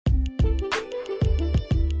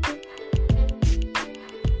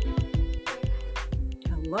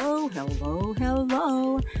Hello, hello,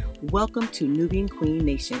 hello. Welcome to Nubian Queen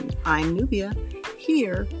Nation. I'm Nubia.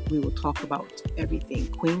 Here we will talk about everything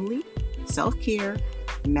queenly, self-care,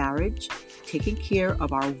 marriage, taking care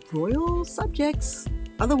of our royal subjects,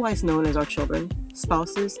 otherwise known as our children,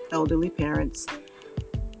 spouses, elderly parents,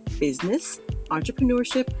 business,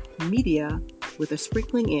 entrepreneurship, media, with a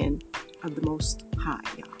sprinkling in of the Most High,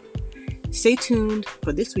 y'all. Stay tuned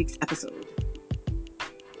for this week's episode.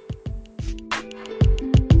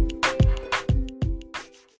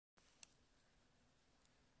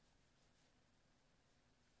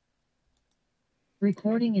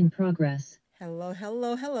 Recording in progress. Hello,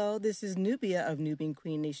 hello, hello. This is Nubia of Nubian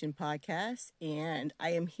Queen Nation podcast, and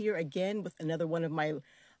I am here again with another one of my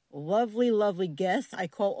lovely guests. I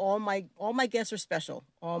call all my guests are special.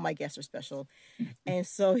 All my guests are special. And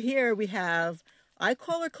so here we have, I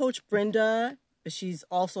call her Coach Brenda, but she's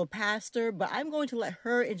also a pastor, but I'm going to let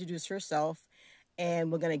her introduce herself,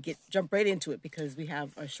 and we're going to jump right into it because we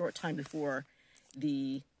have a short time before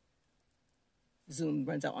the Zoom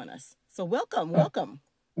runs out on us. So welcome.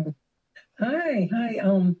 Hi.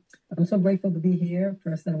 I'm so grateful to be here.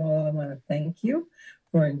 First of all, I want to thank you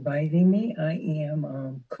for inviting me. I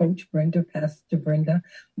am Coach Brenda, Pastor Brenda,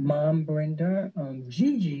 Mom Brenda,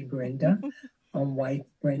 Gigi Brenda, wife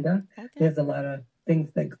Brenda. Okay. There's a lot of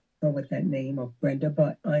things that go with that name of Brenda,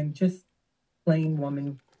 but I'm just plain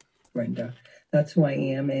woman Brenda. That's who I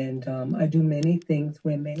am, and I do many things,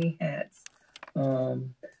 wear many hats,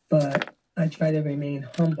 but I try to remain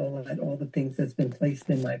humble at all the things that's been placed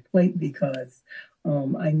in my plate because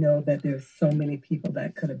I know that there's so many people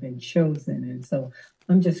that could have been chosen. And so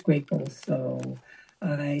I'm just grateful. So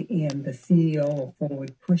I am the CEO of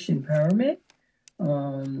Forward Push Empowerment.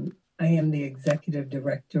 I am the executive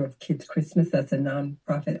director of Kids Christmas. That's a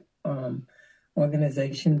nonprofit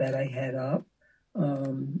organization that I head up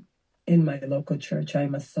in my local church.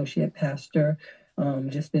 I'm associate pastor.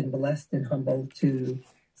 Just been blessed and humbled to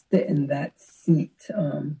sit in that seat.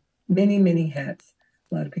 Many hats.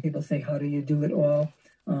 A lot of people say, how do you do it all?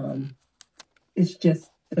 It's just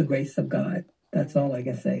the grace of God. That's all I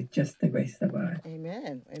can say. Just the grace of God.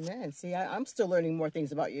 Amen. See, I'm still learning more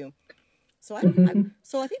things about you. So I think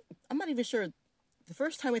I'm not even sure. The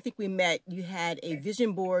first time I think we met, you had a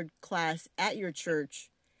vision board class at your church,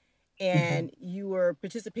 and you were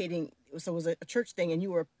participating. So it was a church thing, and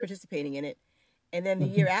you were participating in it. And then the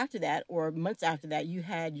year after that, or months after that, you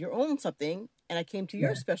had your own something, and I came to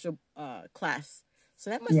your special class. So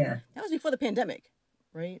that was before the pandemic,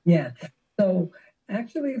 right? Yeah. So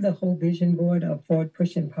actually, the whole vision board of Forward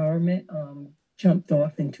Push Empowerment jumped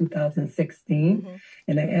off in 2016,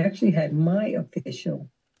 and I actually had my official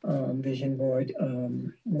vision board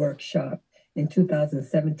workshop in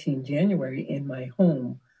 2017 January in my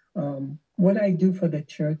home. What I do for the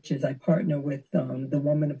church is I partner with the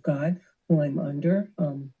Woman of God, who I'm under,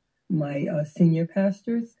 my senior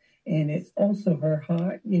pastors, and it's also her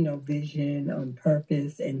heart, vision,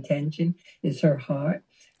 purpose, intention is her heart.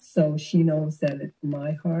 So she knows that it's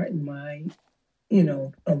my heart and my,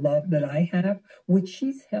 a love that I have, which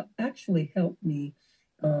she's actually helped me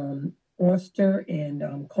foster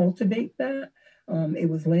and cultivate that. It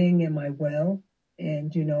was laying in my well.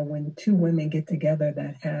 And, when two women get together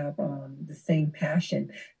that have the same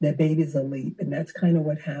passion, their babies will leap. And that's kind of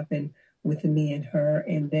what happened with me and her.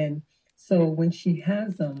 And then, so when she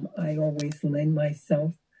has them, I always lend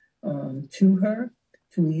myself to her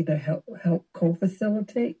to either help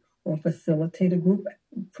co-facilitate or facilitate a group.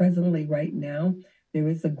 Presently, right now, there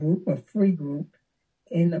is a free group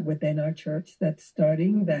within our church that's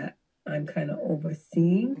starting that I'm kind of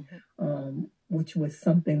overseeing, which was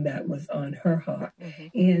something that was on her heart.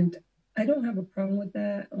 And I don't have a problem with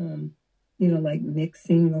that, like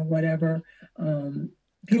mixing or whatever.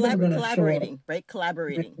 People are going to collaborating, right?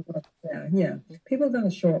 Collaborating. Yeah. People are going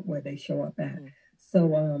to show up where they show up at.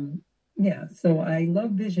 So, so I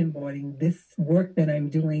love vision boarding. This work that I'm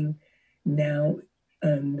doing now,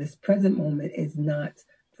 this present moment is not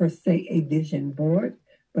per se a vision board,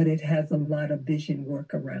 but it has a lot of vision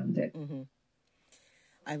work around it.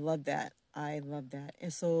 I love that.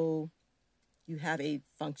 And so you have a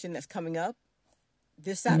function that's coming up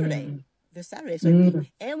this Saturday. So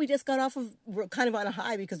and we just got off of, we're kind of on a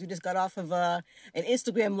high because we just got off of an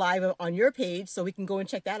Instagram live on your page, so we can go and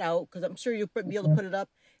check that out because I'm sure you'll be able to put it up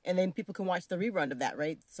and then people can watch the rerun of that,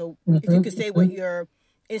 right? So if you could say what your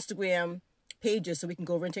Instagram page is so we can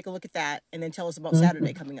go over and take a look at that and then tell us about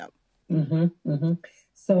Saturday coming up.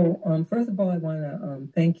 So first of all, I want to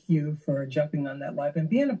thank you for jumping on that live and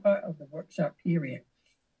being a part of the workshop period,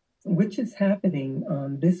 which is happening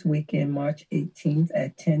this weekend, March 18th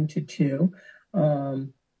at 10 to 2.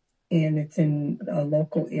 and it's in a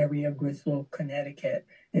local area, Griswold, Connecticut.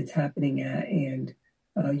 It's happening at, and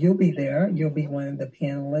you'll be there. You'll be one of the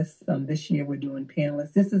panelists. This year we're doing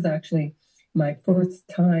panelists. This is actually my first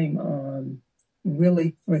time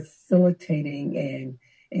really facilitating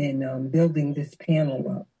and building this panel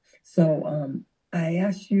up. So I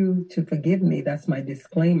ask you to forgive me. That's my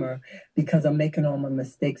disclaimer, because I'm making all my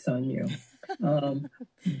mistakes on you.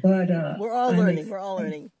 But we're all learning. We're all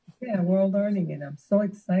learning. Yeah, we're all learning, and I'm so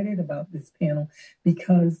excited about this panel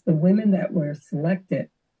because the women that were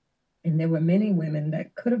selected, and there were many women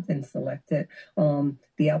that could have been selected.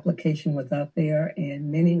 The application was out there,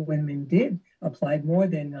 and many women did apply, more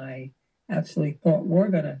than I actually thought were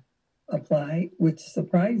going to apply, which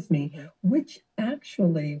surprised me, which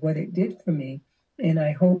actually what it did for me, and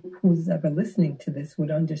I hope who's ever listening to this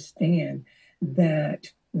would understand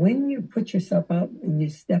that when you put yourself out and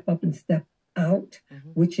you step up and step out,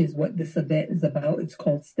 which is what this event is about. It's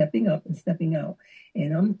called Stepping Up and Stepping Out.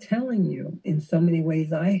 And I'm telling you, in so many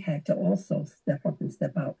ways, I had to also step up and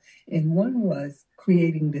step out. And one was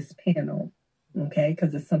creating this panel, okay,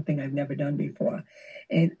 because it's something I've never done before.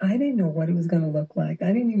 And I didn't know what it was going to look like. I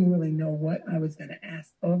didn't even really know what I was going to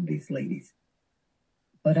ask of these ladies.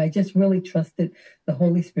 But I just really trusted the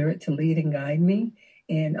Holy Spirit to lead and guide me.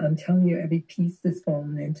 And I'm telling you, every piece is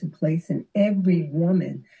falling into place, and every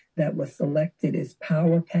woman that was selected is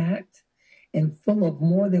power-packed and full of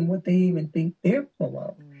more than what they even think they're full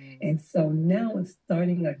of. And so now it's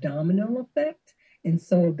starting a domino effect. And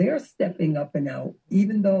so they're stepping up and out,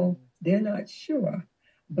 even though they're not sure,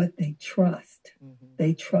 but they trust.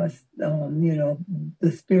 They trust,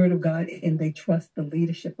 the Spirit of God, and they trust the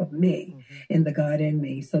leadership of me and the God in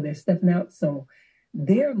me. So they're stepping out. So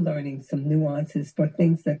they're learning some nuances for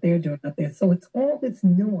things that they're doing out there. So it's all this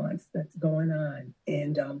nuance that's going on.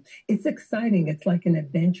 And it's exciting. It's like an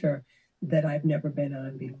adventure that I've never been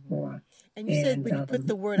on before. And you said when you put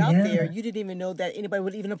the word out there, you didn't even know that anybody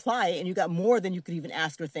would even apply, and you got more than you could even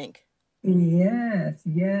ask or think. Yes.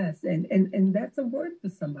 And that's a word for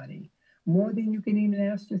somebody. More than you can even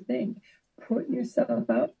ask or think. Put yourself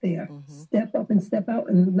out there. Step up and step out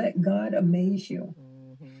and let God amaze you.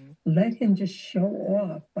 Let him just show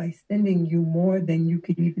off by sending you more than you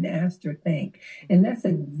could even ask or think. And that's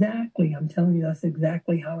exactly, I'm telling you, that's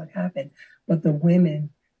exactly how it happened. But the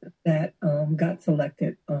women that got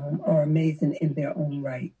selected are amazing in their own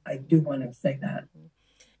right. I do want to say that.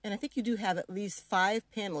 And I think you do have at least 5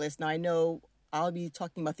 panelists. Now, I know I'll be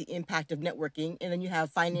talking about the impact of networking, and then you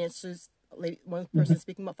have finances, one person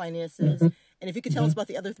speaking about finances. And if you could tell us about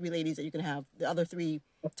the other 3 ladies that you can have, the other 3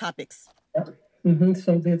 topics.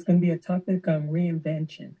 So there's going to be a topic on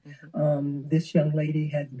reinvention. This young lady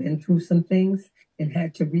has been through some things and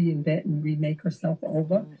had to reinvent and remake herself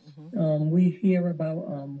over. We hear about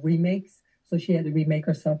remakes, so she had to remake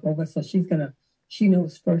herself over. So she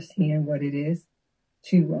knows firsthand what it is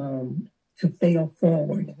to fail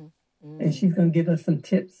forward. And she's going to give us some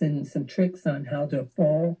tips and some tricks on how to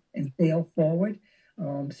fall and fail forward.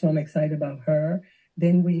 So I'm excited about her.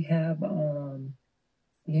 Then we have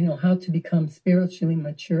how to become spiritually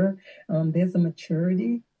mature. There's a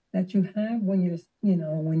maturity that you have when you're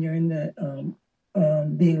in the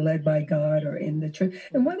being led by God or in the church,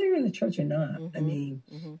 and whether you're in the church or not. I mean,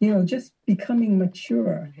 just becoming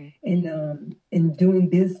mature in doing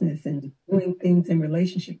business and doing things in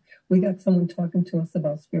relationship. We got someone talking to us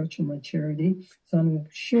about spiritual maturity, so I'm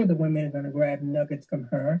sure the women are going to grab nuggets from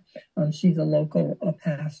her. She's a local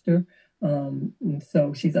pastor.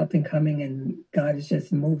 So she's up and coming, and God is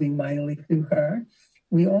just moving mightily through her.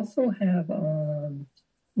 We also have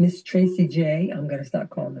Miss Tracy J. I'm going to start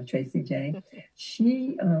calling her Tracy J.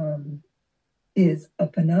 She is a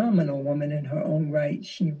phenomenal woman in her own right.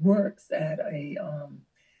 She works at a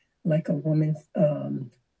woman's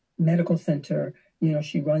medical center.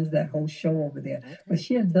 She runs that whole show over there. But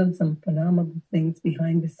she has done some phenomenal things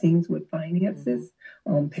behind the scenes with finances,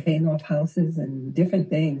 paying off houses and different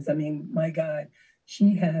things. I mean, my God,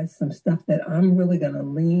 she has some stuff that I'm really going to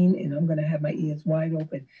lean, and I'm going to have my ears wide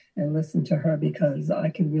open and listen to her, because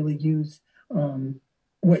I can really use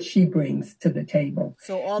what she brings to the table.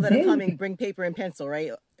 So all that are coming, bring paper and pencil,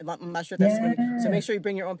 right? I'm not sure if that's so make sure you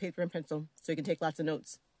bring your own paper and pencil so you can take lots of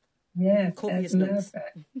notes. Yes, copious as a matter notes. of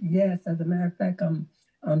fact. Yes, as a matter of fact,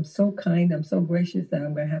 I'm so kind, I'm so gracious that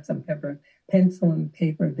I'm going to have some pencil and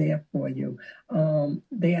paper there for you.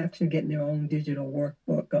 They actually get their own digital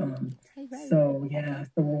workbook. Right. So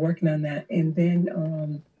we're working on that. And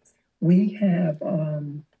then we have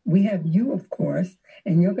you, of course,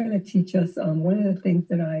 and you're going to teach us. One of the things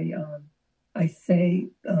that I say,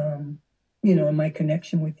 in my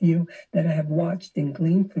connection with you, that I have watched and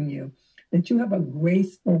gleaned from you. that you have a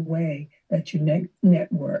graceful way that you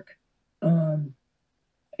network.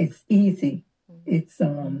 It's easy. It's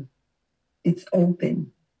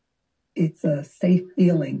open. It's a safe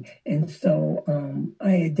feeling. And so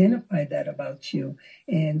I identified that about you.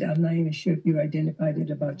 And I'm not even sure if you identified it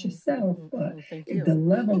about yourself, but the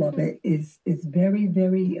level of it is very,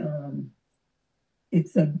 very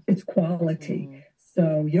it's quality.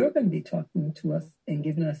 So you're going to be talking to us and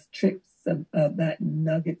giving us tricks of that,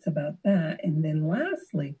 nuggets about that. And then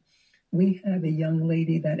lastly, we have a young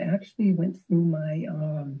lady that actually went through my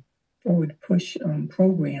Forward Push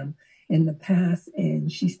program in the past,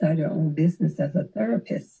 and she started her own business as a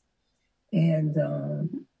therapist. And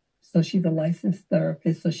so she's a licensed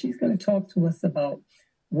therapist. So she's going to talk to us about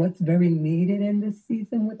what's very needed in this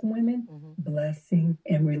season with women, blessing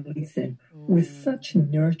and releasing. We're such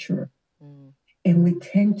nurturer, and we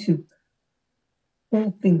tend to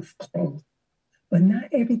pull things close. But not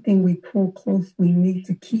everything we pull close, we need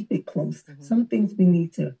to keep it close. Some things we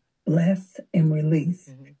need to bless and release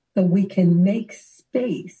so we can make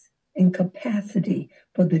space and capacity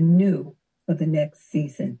for the new, for the next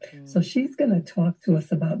season. So she's going to talk to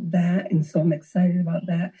us about that. And so I'm excited about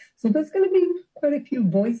that. So there's going to be quite a few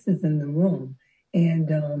voices in the room.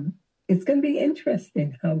 And it's going to be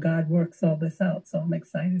interesting how God works all this out. So I'm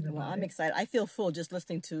excited about it. I'm excited. I feel full just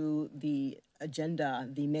listening to the agenda,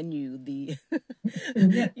 the menu, the,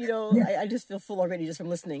 I just feel full already just from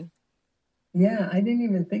listening. Yeah, I didn't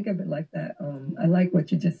even think of it like that. I like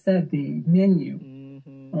what you just said, the menu.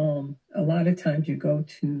 A lot of times you go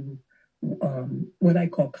to what I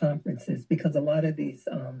call conferences, because a lot of these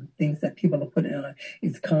things that people are putting on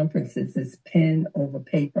is conferences, it's pen over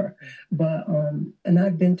paper. But and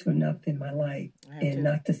I've been to enough in my life, and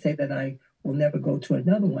not to say that I will never go to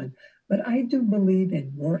another one, but I do believe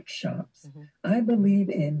in workshops. I believe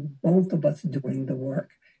in both of us doing the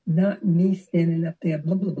work, not me standing up there,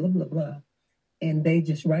 blah, blah, blah, blah, blah, and they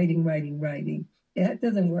just writing. That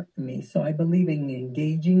doesn't work for me. So I believe in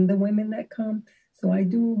engaging the women that come. So I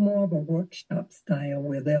do more of a workshop style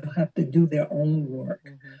where they'll have to do their own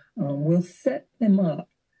work. We'll set them up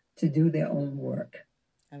to do their own work.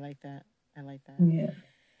 I like that. Yeah.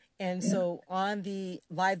 And so on the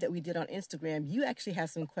live that we did on Instagram, you actually have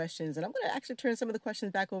some questions, and I'm going to actually turn some of the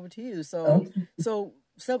questions back over to you. So,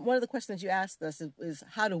 one of the questions you asked us is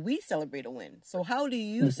how do we celebrate a win? So how do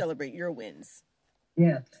you celebrate your wins?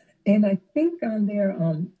 Yeah. And I think on there,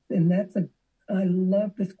 and I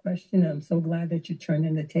love this question. I'm so glad that you're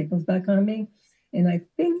turning the tables back on me. And I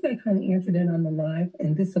think I kind of answered it on the live,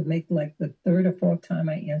 and this will make like the third or fourth time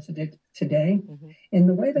I answered it today. And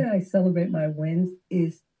the way that I celebrate my wins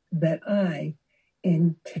is that I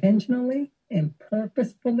intentionally and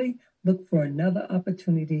purposefully look for another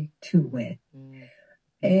opportunity to win.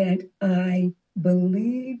 And I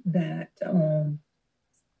believe that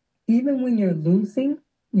even when you're losing,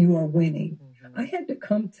 you are winning. I had to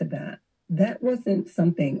come to that. That wasn't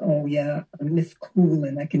something, oh yeah, I'm Miss Cool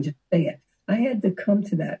and I can just say it. I had to come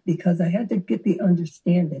to that because I had to get the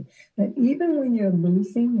understanding that even when you're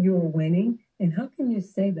losing, you're winning. And how can you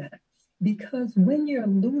say that? Because when you're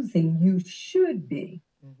losing, you should be.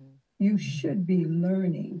 You should be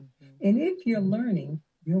learning. And if you're learning,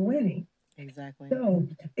 you're winning. Exactly. So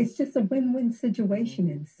it's just a win-win situation.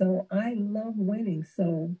 And so I love winning.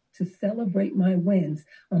 So to celebrate my wins,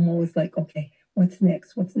 I'm always like, okay, what's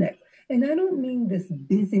next? And I don't mean this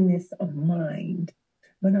busyness of mind,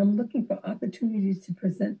 but I'm looking for opportunities to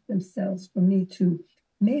present themselves for me to,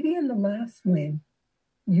 maybe in the last win,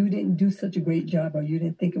 you didn't do such a great job, or you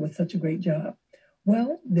didn't think it was such a great job.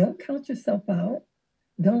 Well, don't count yourself out.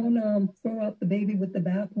 Don't throw out the baby with the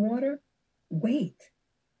bathwater. Wait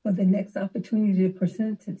for the next opportunity to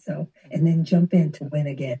present itself, and then jump in to win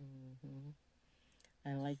again.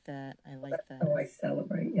 I like that. That's how I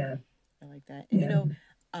celebrate. Yeah, I like that. And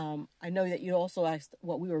I know that you also asked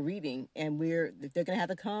what we were reading, and they're going to have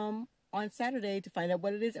to come on Saturday to find out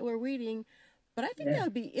what it is that we're reading. But I think it'll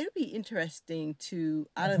be interesting to,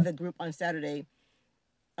 out of the group on Saturday,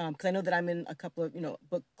 because I know that I'm in a couple of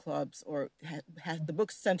book clubs, or has the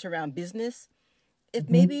books center around business. If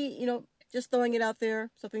maybe just throwing it out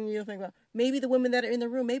there, something you think about, maybe the women that are in the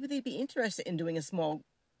room, maybe they'd be interested in doing a small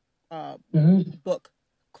book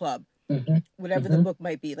club, whatever the book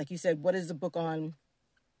might be. Like you said, what is the book on?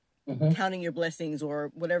 Counting your blessings,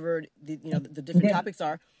 or whatever the different topics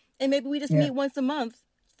are, and maybe we just meet once a month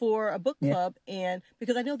for a book club. And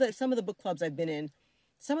because I know that some of the book clubs I've been in,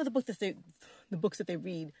 some of the books that they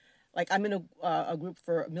read, like I'm in a group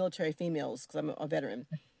for military females because I'm a veteran,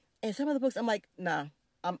 and some of the books I'm like, nah,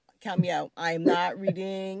 count me out. I am not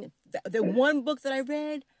reading. The one book that I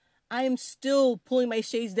read, I am still pulling my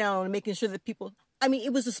shades down and making sure that people. I mean,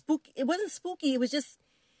 it was a spook. It wasn't spooky. It was just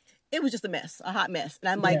a mess, a hot mess. And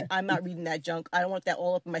I'm like, Yeah. I'm not reading that junk. I don't want that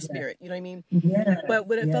all up in my Yeah. spirit. You know what I mean? Yes. But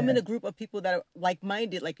if I'm in Yes. a group of people that are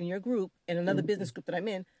like-minded, like in your group and another business group that I'm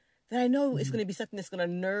in, then I know it's going to be something that's going to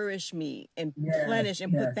nourish me and Yes. replenish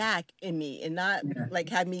and put Yes. back in me, and not Yes. like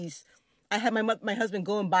have me. I had my husband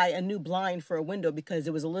go and buy a new blind for a window because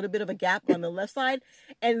there was a little bit of a gap on the left side.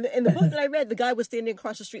 And in the book that I read, the guy was standing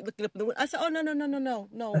across the street looking up in the window. I said, "Oh,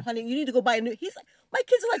 no, honey, you need to go buy a new." He's like, my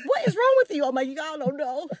kids are like, "What is wrong with you?" I'm like, "I don't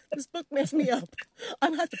know. This book messed me up.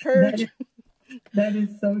 I'm gonna have to purge." That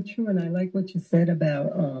is so true, and I like what you said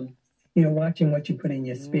about watching what you put in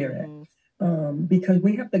your spirit. Because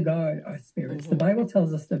we have to guard our spirits. The Bible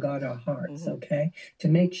tells us to guard our hearts, okay, to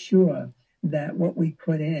make sure that what we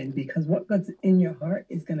put in, because what goes in your heart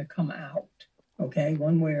is going to come out, okay,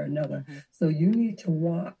 one way or another. So you need to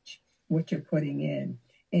watch what you're putting in.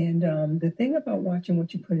 And the thing about watching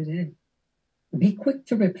what you put it in, be quick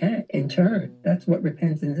to repent and turn. That's what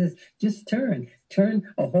repentance is. Just turn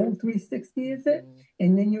a whole 360, is it?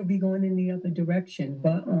 And then you'll be going in the other direction.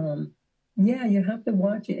 But yeah, you have to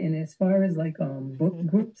watch it. And as far as like book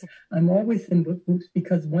groups, I'm always in book groups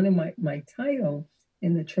because one of my title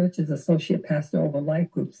in the church is associate pastor over life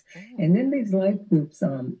groups. And in these life groups,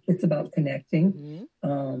 it's about connecting.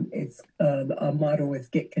 It's a motto is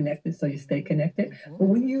get connected so you stay connected. But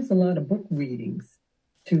we use a lot of book readings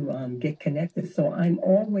to get connected. So I'm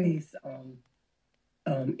always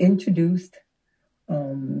introduced.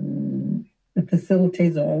 The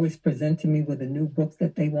facilitators are always presenting me with the new books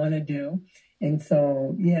that they want to do. And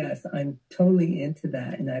so, yes, I'm totally into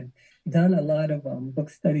that. And I've done a lot of book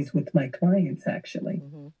studies with my clients, actually.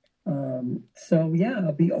 So, yeah,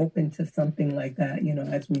 I'll be open to something like that,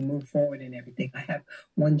 as we move forward and everything. I have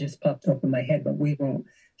one just popped up in my head, but we won't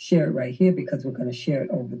share it right here because we're going to share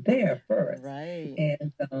it over there first. Right.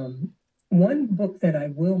 And one book that I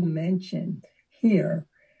will mention here,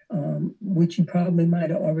 which you probably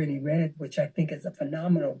might have already read, which I think is a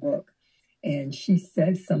phenomenal book. And she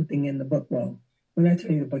says something in the book. Well, when I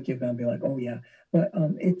tell you the book, you're going to be like, oh, yeah. But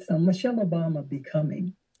it's Michelle Obama,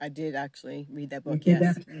 Becoming. I did actually read that book, You did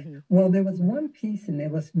yes. that? Well, there was one piece and there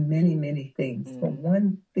was many, many things. But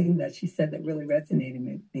one thing that she said that really resonated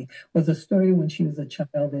with me was a story when she was a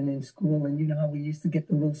child and in school. And you know how we used to get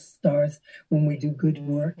the little stars when we do good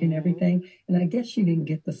work and everything. And I guess she didn't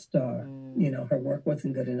get the star. Her work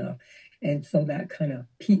wasn't good enough. And so that kind of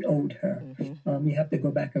PO'd her. You have to go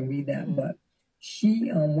back and read that. But she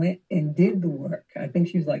went and did the work. I think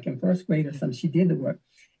she was like in first grade or something. She did the work.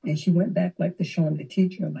 And she went back like to showing the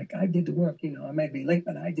teacher, like, I did the work, I might be late,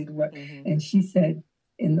 but I did the work. And she said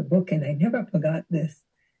in the book, and I never forgot this,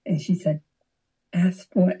 and she said,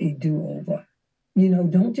 ask for a do-over.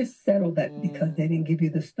 Don't just settle that because they didn't give you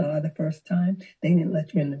the star the first time. They didn't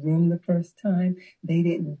let you in the room the first time. They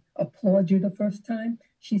didn't applaud you the first time.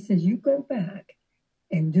 She says, you go back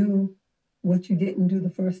and do what you didn't do the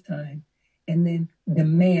first time and then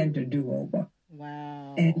demand a do-over.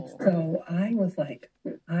 Wow. And so I was like,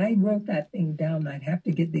 I wrote that thing down. I'd have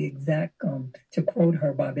to get the exact, to quote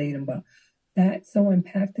her verbatim, but that so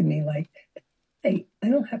impacted me. Like, hey, I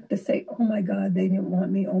don't have to say, oh my God, they didn't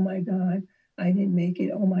want me. Oh my God, I didn't make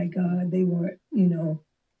it. Oh my God, they weren't,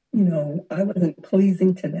 I wasn't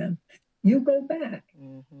pleasing to them. You go back.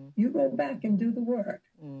 You go back and do the work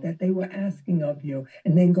that they were asking of you,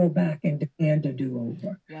 and then go back and demand a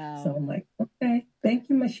do-over. Wow. So I'm like, okay, thank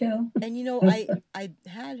you, Michelle. And I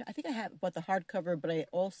think I have bought the hardcover, but I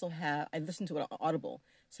also I listened to it on Audible.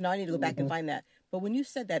 So now I need to go back and find that. But when you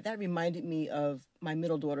said that reminded me of my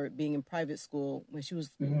middle daughter being in private school when she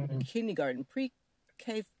was kindergarten,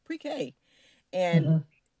 pre-K, and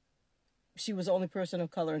she was the only person of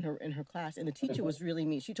color in her class, and the teacher was really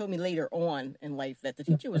mean. She told me later on in life that the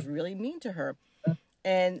teacher was really mean to her,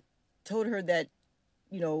 and told her that,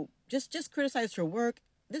 just criticized her work.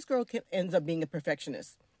 This girl ends up being a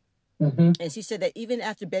perfectionist, and she said that even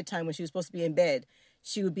after bedtime, when she was supposed to be in bed,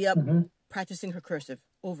 she would be up practicing her cursive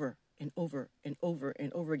over and over and over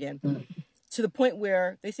and over again, to the point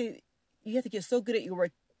where they say you have to get so good at your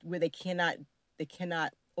work where they cannot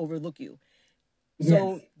overlook you.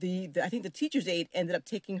 So I think the teacher's aide ended up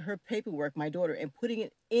taking her paperwork, my daughter, and putting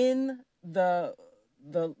it in the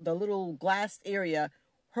little glass area.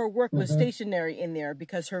 Her work was stationary in there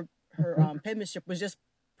because her penmanship was just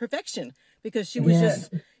perfection, because she was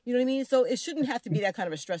just, you know what I mean? So it shouldn't have to be that kind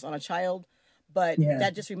of a stress on a child. But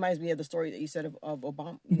that just reminds me of the story that you said of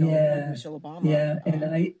Obama, of Michelle Obama. Yeah, and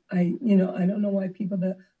I I don't know why people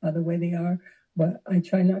are the way they are, but I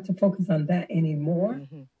try not to focus on that anymore.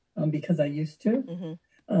 Because I used to.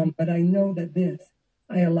 But I know that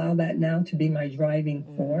I allow that now to be my driving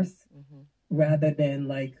force rather than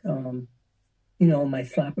like, my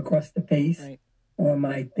slap across the face Right. or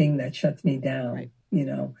my thing that shuts me down, Right.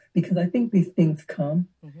 because I think these things come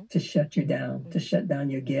to shut you down, to shut down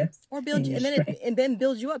your gifts Or build and you, your and then strength. and then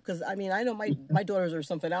build you up. Because I mean, I know my daughters are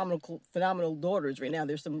some phenomenal daughters right now.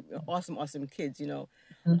 There's some awesome kids,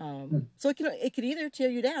 So it can either tear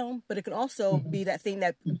you down, but it can also be that thing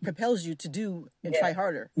that propels you to do and try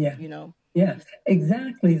harder. Yeah. Yeah,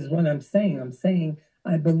 exactly is what I'm saying. I'm saying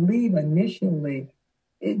I believe initially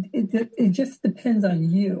it just depends on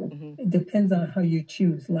you. It depends on how you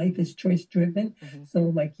choose. Life is choice driven. So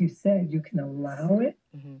like you said, you can allow it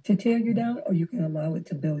to tear you down or you can allow it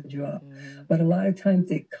to build you up. But a lot of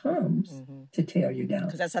times it comes to tear you down.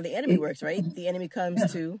 Because that's how the enemy works, right? The enemy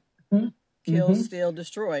comes to kill, steal,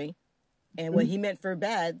 destroy. And what he meant for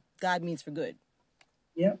bad, God means for good.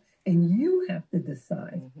 Yep. And you have to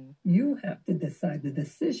decide. You have to decide. The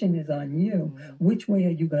decision is on you. Which way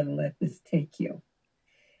are you going to let this take you?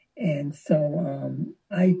 And so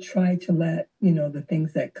I try to let, the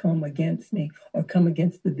things that come against me or come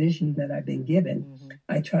against the vision that I've been given,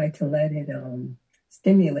 I try to let it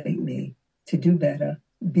stimulate me to do better,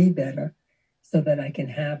 be better, so that I can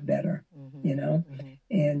have better,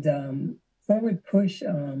 And Forward Push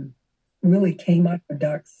really came out of a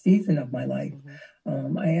dark season of my life.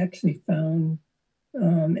 I actually found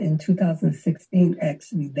in 2016,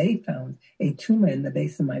 actually, they found a tumor in the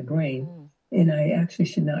base of my brain. And I actually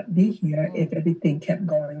should not be here if everything kept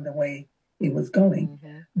going the way it was going.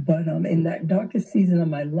 But in that darkest season of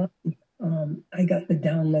my life, I got the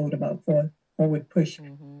download about Forward Push.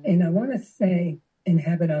 And I want to say, and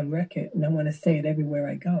have it on record, and I want to say it everywhere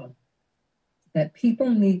I go, that people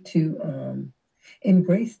need to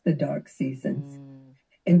embrace the dark seasons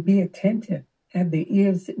and be attentive, have their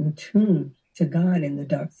ears in tune to God in the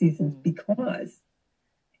dark seasons, because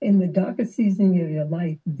in the darkest season of your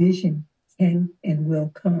life, vision can and will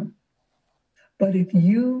come. But if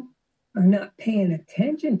you are not paying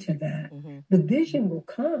attention to that, the vision will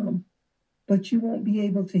come, but you won't be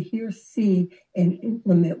able to hear, see, and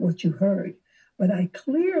implement what you heard. But I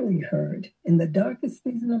clearly heard, in the darkest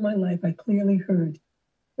season of my life, I clearly heard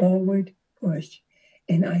Forward Push.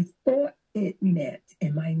 And I thought it meant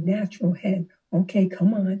in my natural head, okay,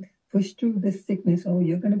 come on, push through this sickness. Oh,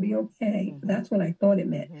 you're going to be okay. That's what I thought it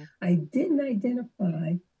meant. I didn't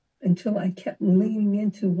identify until I kept leaning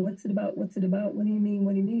into what's it about? What's it about? What do you mean?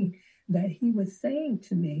 What do you mean? That he was saying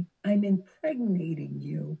to me, I'm impregnating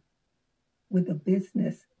you with a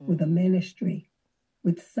business, with a ministry,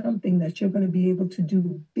 with something that you're going to be able to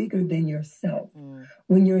do bigger than yourself.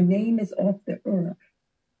 When your name is off the earth,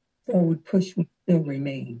 Forward Push will still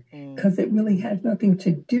remain, because it really has nothing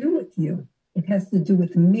to do with you. It has to do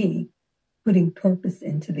with me putting purpose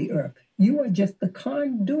into the earth. You are just the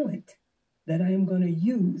conduit that I am going to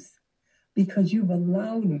use, because you've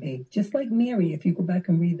allowed me, just like Mary, if you go back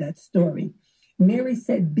and read that story. Mary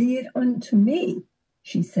said, be it unto me,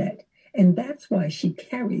 she said. And that's why she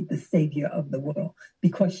carried the Savior of the world,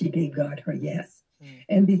 because she gave God her yes.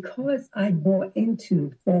 And because I bought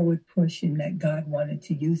into Forward Push and that God wanted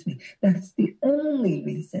to use me, that's the only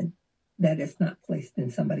reason that it's not placed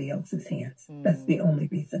in somebody else's hands. That's the only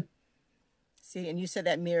reason. See, and you said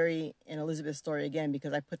that Mary and Elizabeth story again,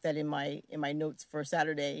 because I put that in my notes for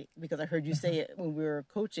Saturday, because I heard you say it when we were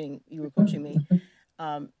coaching. You were coaching me,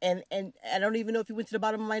 and I don't even know if you went to the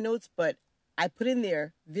bottom of my notes, but I put in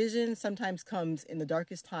there, vision sometimes comes in the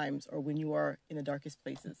darkest times or when you are in the darkest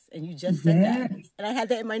places. And you just said that. And I had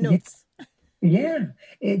that in my notes. Yeah,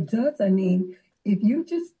 it does. I mean, if you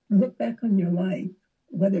just look back on your life,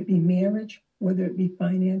 whether it be marriage, whether it be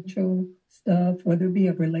financial stuff, whether it be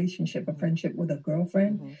a relationship, a friendship with a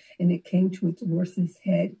girlfriend, and it came to its worst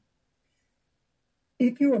head,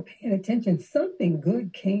 if you were paying attention, something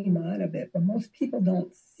good came out of it. But most people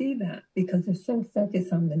don't see that because they're so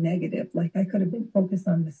focused on the negative. Like I could have been focused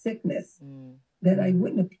on the sickness that I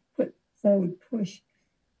wouldn't have put Forward Push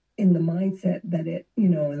in the mindset that it,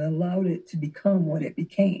 and allowed it to become what it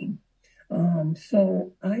became.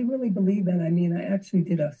 So I really believe that. I mean, I actually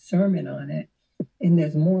did a sermon on it, and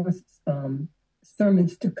there's more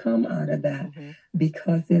sermons to come out of that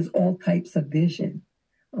because there's all types of vision.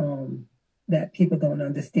 That people don't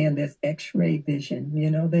understand. There's x-ray vision,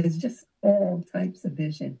 there's just all types of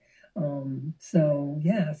vision. So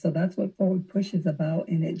that's what Forward Push is about.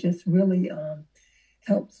 And it just really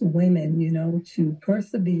helps women, to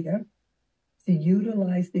persevere, to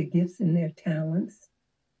utilize their gifts and their talents,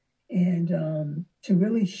 and to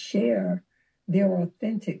really share their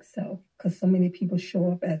authentic self. Because so many people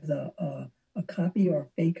show up as a copy or a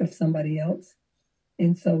fake of somebody else.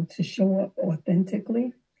 And so to show up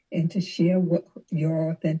authentically and to share what your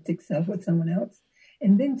authentic self with someone else,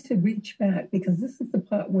 and then to reach back, because this is the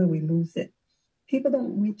part where we lose it. People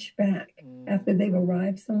don't reach back after they've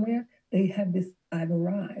arrived somewhere. They have this, I've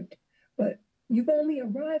arrived. But you've only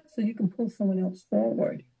arrived so you can pull someone else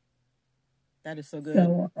forward. That is so good.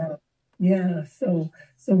 So, yeah, so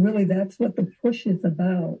really that's what the push is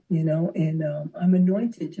about, you know, and I'm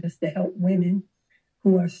anointed just to help women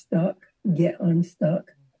who are stuck get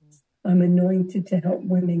unstuck. I'm anointed to help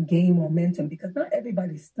women gain momentum because not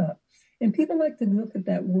everybody's stuck. And people like to look at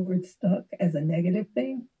that word stuck as a negative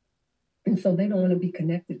thing. And so they don't want to be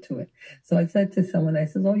connected to it. So I said to someone, I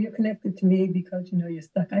said, oh, you're connected to me because, you know, you're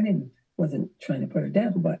stuck. I wasn't trying to put her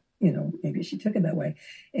down, but, you know, maybe she took it that way.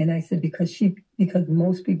 And I said, because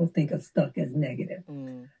most people think of stuck as negative.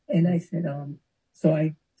 And I said, so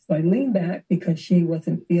I leaned back because she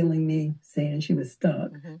wasn't feeling me saying she was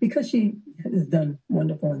stuck because she has done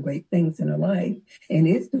wonderful and great things in her life and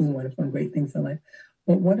is doing wonderful and great things in her life.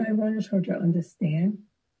 But what I wanted her to understand,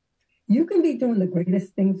 you can be doing the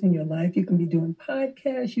greatest things in your life. You can be doing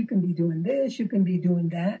podcasts. You can be doing this. You can be doing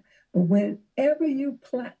that. But wherever you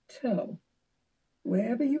plateau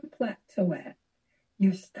at,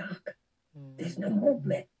 you're stuck. There's no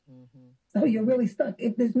movement. So you're really stuck.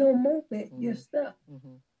 If there's no movement, you're stuck.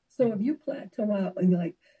 So if you plateau out and you're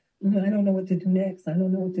like, I don't know what to do next. I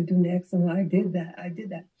don't know what to do next. So I did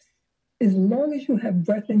that. As long as you have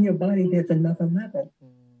breath in your body, there's another level.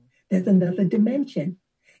 There's another dimension.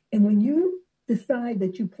 And when you decide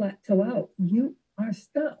that you plateau out, you are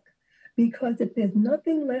stuck. Because if there's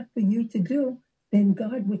nothing left for you to do, then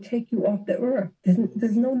God would take you off the earth.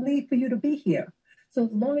 There's no need for you to be here. So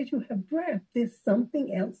as long as you have breath, there's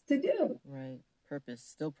something else to do. Right. Purpose.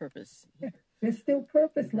 Still purpose. Yeah. There's still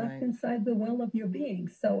purpose left inside the well of your being.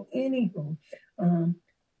 So anywho,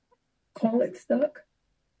 call it stuck.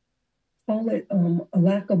 Call it a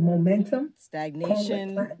lack of momentum.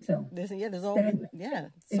 Stagnation. Call it plateau. There's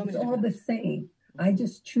it's all the same. I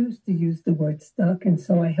just choose to use the word stuck. And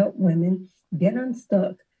so I help women get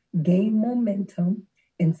unstuck, gain momentum,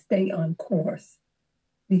 and stay on course.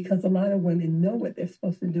 Because a lot of women know what they're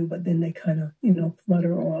supposed to do, but then they kind of,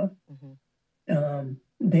 flutter off.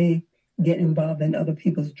 They get involved in other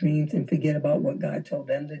people's dreams and forget about what God told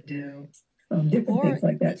them to do. Different things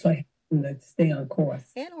like that. So I to stay on course.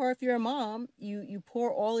 Or if you're a mom, you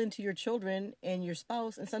pour all into your children and your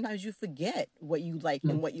spouse, and sometimes you forget what you like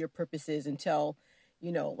and what your purpose is until,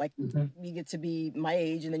 you get to be my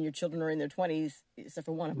age, and then your children are in their 20s, except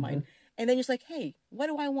for one of mine. And then you're just like, hey, what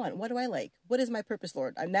do I want? What do I like? What is my purpose,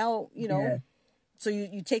 Lord? I'm now, so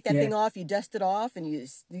you take that thing off, you dust it off, and you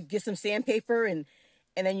get some sandpaper, and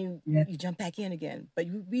then you jump back in again. But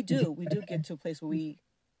we do get to a place where we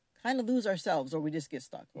kind of lose ourselves, or we just get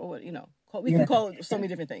stuck, or we can call it so many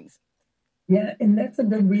different things. Yeah, and that's a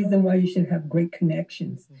good reason why you should have great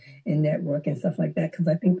connections and network and stuff like that, because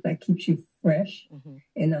I think that keeps you fresh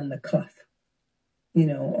and on the cuff.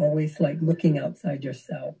 Always like looking outside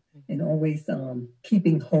yourself and always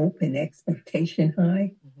keeping hope and expectation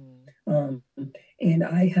high. And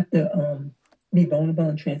I have to be vulnerable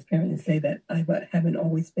and transparent and say that I haven't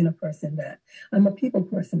always been a person that I'm a people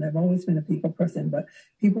person. I've always been a people person, but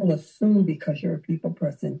people assume because you're a people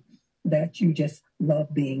person that you just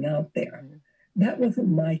love being out there. That wasn't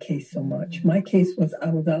my case so much. My case was I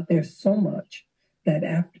was out there so much that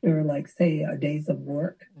after, like, say, days of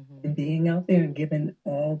work and being out there and giving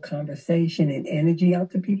all conversation and energy out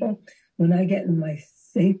to people, when I get in my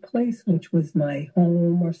safe place, which was my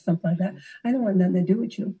home or something like that, I don't want nothing to do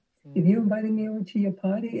with you. If you invited me over to your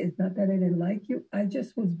party, it's not that I didn't like you. I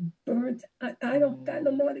just was burnt. I don't got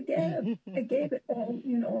no more to give. I gave it all,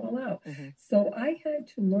 all out. So I had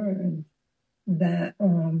to learn that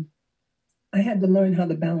I had to learn how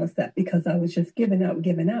to balance that, because I was just giving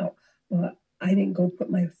out. But I didn't go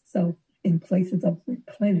put myself in places of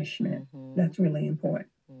replenishment. That's really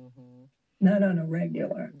important. Not on a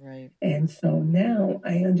regular. Right. And so now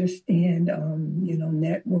I understand,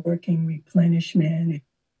 networking, replenishment,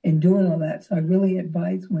 and doing all that. So I really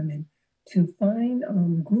advise women to find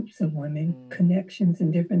groups of women, connections,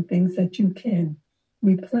 and different things that you can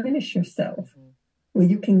replenish yourself, where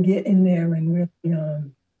you can get in there and really,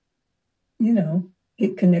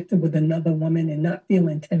 get connected with another woman and not feel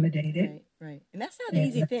intimidated. Right. And that's not an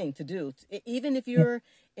easy thing to do. Even if you're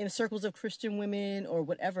in circles of Christian women or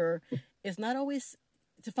whatever, it's not always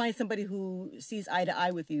to find somebody who sees eye to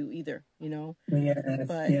eye with you either, Yes,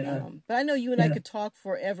 but I know you and I could talk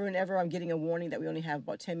forever and ever. I'm getting a warning that we only have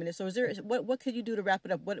about 10 minutes. So what could you do to wrap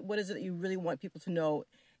it up? What is it that you really want people to know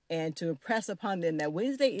and to impress upon them that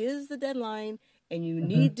Wednesday is the deadline and you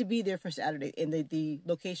need to be there for Saturday. And the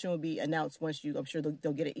location will be announced once I'm sure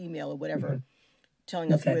they'll get an email or whatever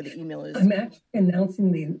telling us where the email is. I'm actually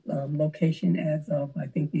announcing the location as of, I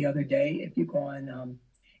think, the other day. If you go on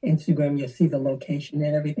Instagram, you'll see the location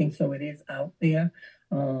and everything. So it is out there.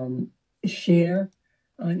 Share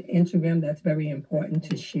on Instagram. That's very important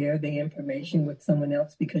to share the information with someone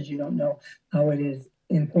else, because you don't know how it is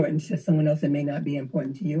important to someone else. It may not be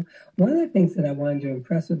important to you. One of the things that I wanted to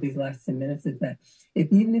impress with these last 10 minutes is that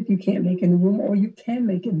even if you can't make it in the room, or you can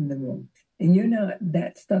make it in the room, and you're not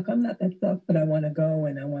that stuck, I'm not that stuck, but I want to go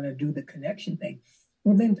and I want to do the connection thing.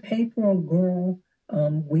 Well, then pay for a girl.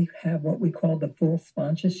 We have what we call the full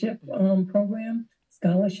sponsorship program,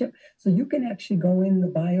 scholarship. So you can actually go in the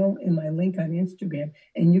bio in my link on Instagram,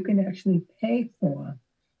 and you can actually pay for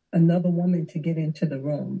another woman to get into the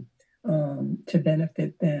room to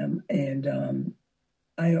benefit them. And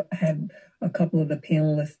I had a couple of the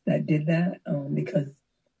panelists that did that because,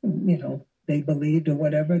 they believed or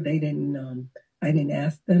whatever. They didn't, I didn't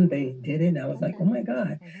ask them. They did it. And I was like, oh my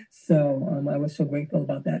God. So I was so grateful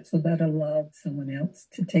about that. So that allowed someone else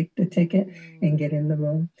to take the ticket and get in the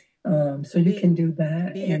room. So you can do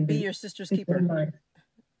that. Be your sister's keeper.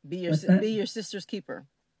 Be your sister's keeper.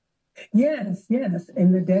 Yes.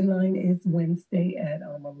 And the deadline is Wednesday at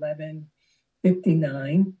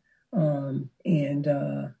 11:59.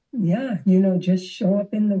 Just show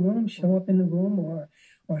up in the room,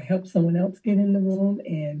 or help someone else get in the room,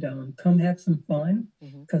 and come have some fun,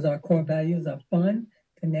 because our core values are fun,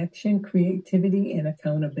 connection, creativity, and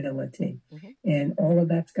accountability. And all of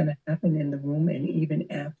that's going to happen in the room and even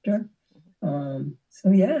after. And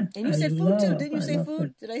you said food too. Didn't you say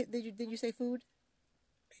food? Did you say food?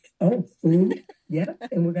 Oh, food. Yeah.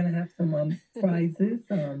 And we're going to have some prizes.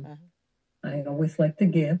 I always like to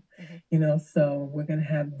give, so we're going to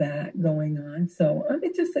have that going on. So I'm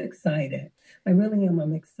just excited. I really am.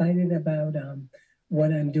 I'm excited about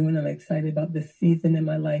what I'm doing. I'm excited about this season in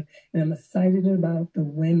my life. And I'm excited about the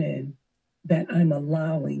women that I'm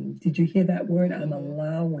allowing. Did you hear that word? I'm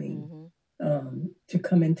allowing to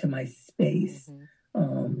come into my space.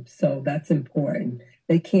 So that's important.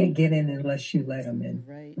 They can't get in unless you let them in.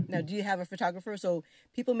 Right. Now, do you have a photographer? So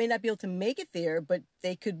people may not be able to make it there, but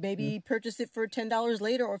they could maybe purchase it for $10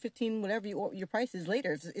 later, or $15, whatever your price is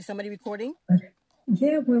later. Is somebody recording?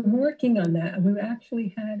 Yeah, we're working on that. We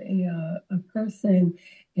actually had a person,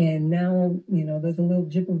 and now, there's a little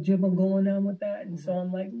jibble going on with that. And so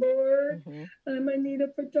I'm like, Lord, I might need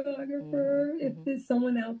a photographer. If there's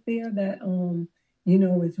someone out there that,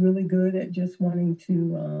 is really good at just wanting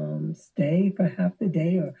to stay for half the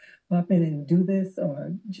day, or pop in and do this,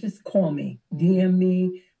 or just call me, DM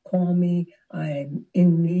me, call me. I'm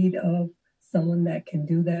in need of someone that can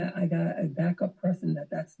do that. I got a backup person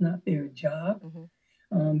that's not their job,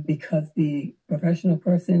 because the professional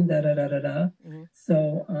person,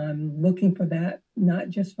 So I'm looking for that, not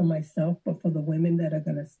just for myself, but for the women that are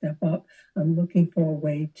going to step up. I'm looking for a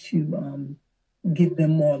way to give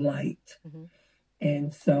them more light.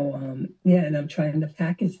 And so, and I'm trying to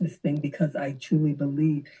package this thing because I truly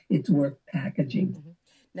believe it's worth packaging.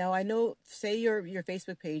 Now, I know, say your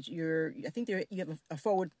Facebook page, I think you have a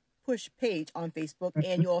forward push page on Facebook,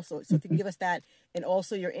 and you also, so if you can give us that, and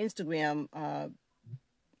also your Instagram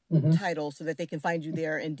title, so that they can find you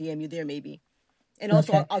there and DM you there maybe. And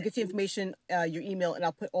also, I'll get the information, your email, and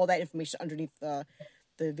I'll put all that information underneath the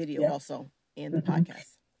video also, and the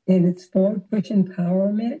podcast. And it's Forward Push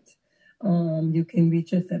Empowerment. You can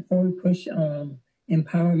reach us at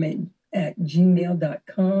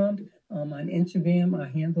forwardpushempowerment@gmail.com. On Instagram, our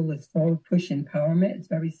handle is Forward Push Empowerment. It's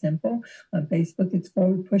very simple. On Facebook, it's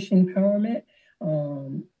Forward Push Empowerment.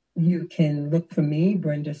 You can look for me,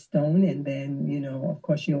 Brenda Stone, and then, of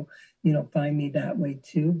course, you'll find me that way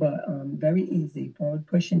too. But very easy. Forward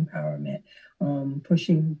Push Empowerment.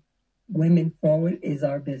 Pushing women forward is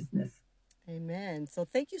our business. Amen. So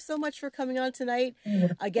thank you so much for coming on tonight.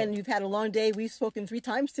 Again, you've had a long day. We've spoken 3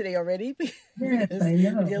 times today already. Yes, I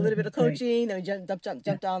know. We did a little bit of coaching, then we jumped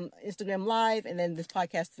on Instagram Live, and then this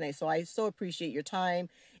podcast tonight. So I so appreciate your time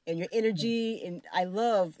and your energy, and I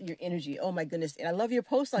love your energy. Oh my goodness. And I love your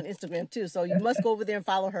posts on Instagram too. So you must go over there and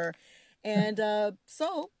follow her. And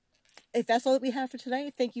so if that's all that we have for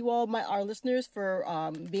tonight, thank you all, our listeners, for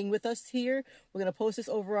being with us here. We're going to post this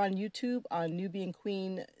over on YouTube on Nubian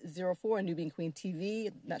Queen 04 and Nubian Queen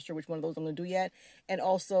TV. Not sure which one of those I'm going to do yet. And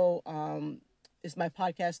also, is my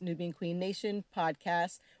podcast, Nubian Queen Nation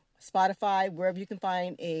podcast, Spotify, wherever you can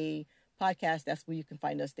find a podcast, that's where you can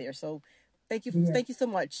find us there. So thank you so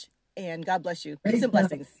much, and God bless you. Peace and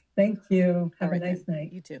blessings. Thank you. Have a nice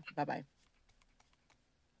night. You too. Bye-bye.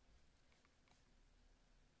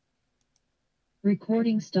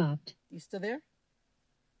 Recording stopped. You still there?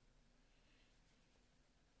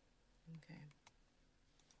 Okay.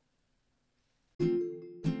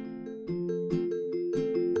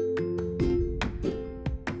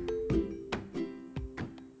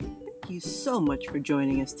 Thank you so much for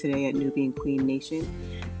joining us today at Nubian Queen Nation.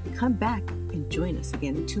 Come back and join us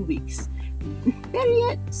again in 2 weeks. Better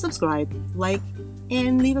yet, subscribe, like,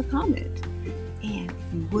 and leave a comment. And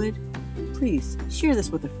if you would, please share this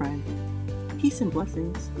with a friend. Peace and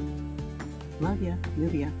blessings. Love ya,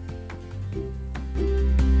 Nubia.